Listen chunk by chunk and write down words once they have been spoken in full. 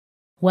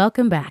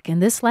Welcome back. In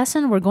this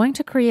lesson, we're going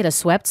to create a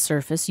swept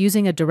surface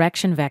using a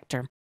direction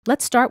vector.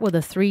 Let's start with a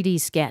 3D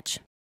sketch.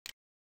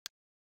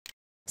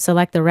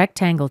 Select the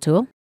Rectangle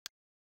tool.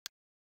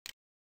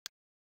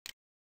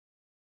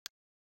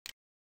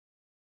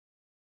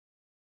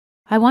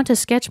 I want to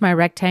sketch my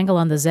rectangle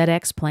on the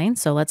ZX plane,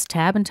 so let's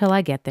tab until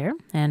I get there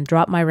and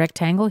drop my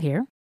rectangle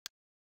here.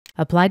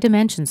 Apply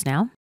dimensions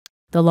now.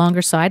 The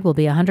longer side will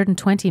be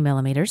 120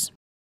 millimeters.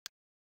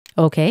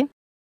 OK.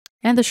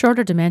 And the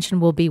shorter dimension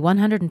will be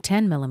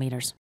 110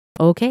 millimeters.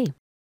 OK.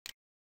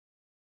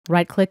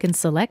 Right-click and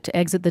select to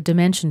exit the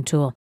Dimension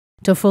tool.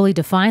 To fully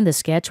define the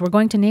sketch, we're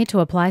going to need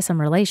to apply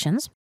some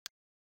relations.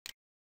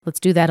 Let's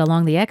do that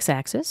along the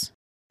X-axis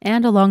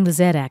and along the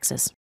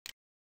Z-axis.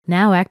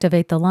 Now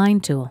activate the Line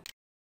tool.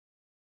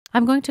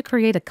 I'm going to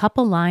create a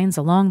couple lines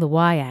along the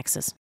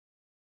Y-axis.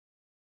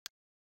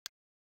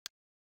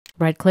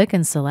 Right-click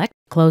and select,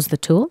 close the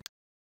tool.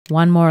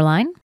 One more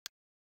line.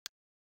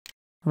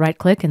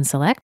 Right-click and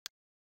select.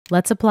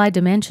 Let's apply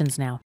dimensions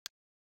now.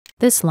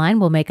 This line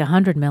will make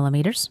 100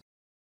 millimeters.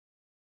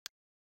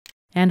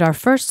 And our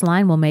first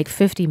line will make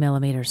 50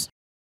 millimeters.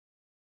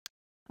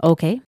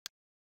 OK.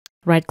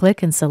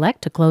 Right-click and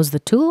select to close the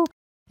tool.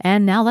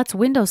 And now let's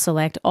window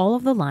select all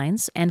of the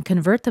lines and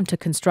convert them to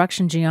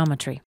construction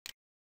geometry.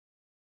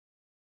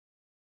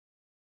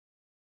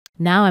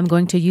 Now I'm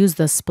going to use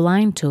the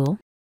Spline tool,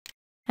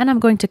 and I'm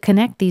going to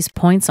connect these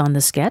points on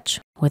the sketch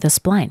with a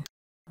spline.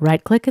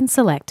 Right-click and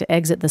select to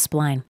exit the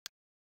spline.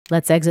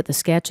 Let's exit the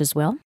sketch as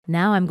well.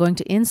 Now I'm going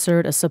to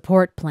insert a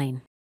support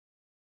plane.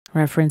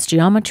 Reference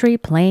geometry,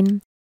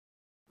 plane.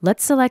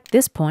 Let's select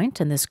this point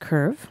and this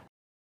curve.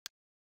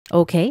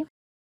 OK.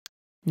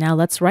 Now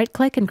let's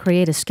right-click and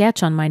create a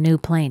sketch on my new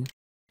plane.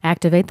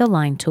 Activate the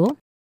Line tool.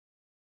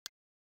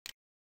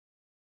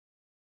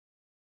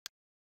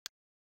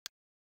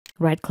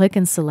 Right-click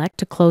and select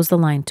to close the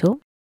Line tool.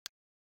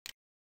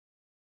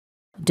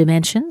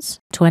 Dimensions,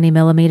 20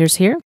 millimeters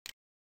here.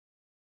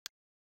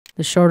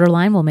 The shorter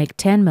line will make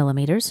 10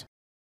 millimeters.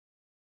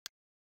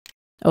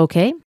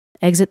 OK,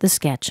 exit the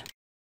sketch.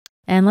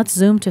 And let's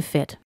zoom to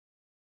fit.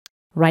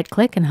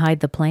 Right-click and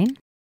hide the plane.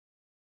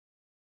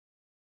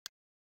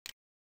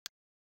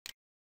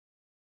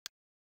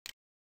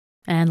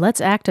 And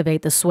let's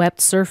activate the Swept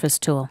Surface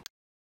tool.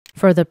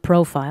 For the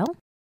profile,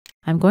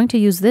 I'm going to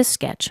use this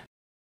sketch.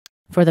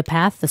 For the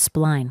path, the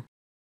spline.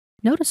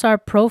 Notice our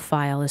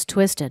profile is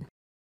twisted.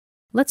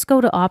 Let's go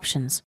to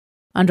Options.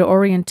 Under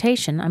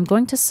Orientation, I'm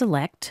going to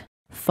select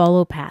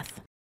Follow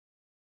Path.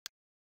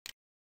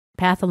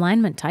 Path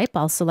alignment type,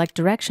 I'll select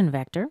Direction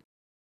Vector.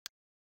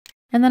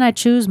 And then I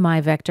choose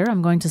my vector,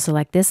 I'm going to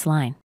select this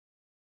line.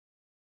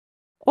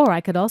 Or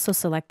I could also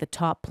select the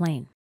top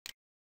plane.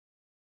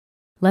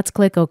 Let's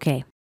click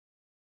OK.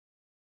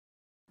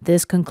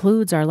 This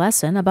concludes our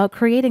lesson about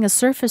creating a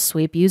surface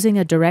sweep using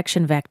a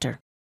direction vector.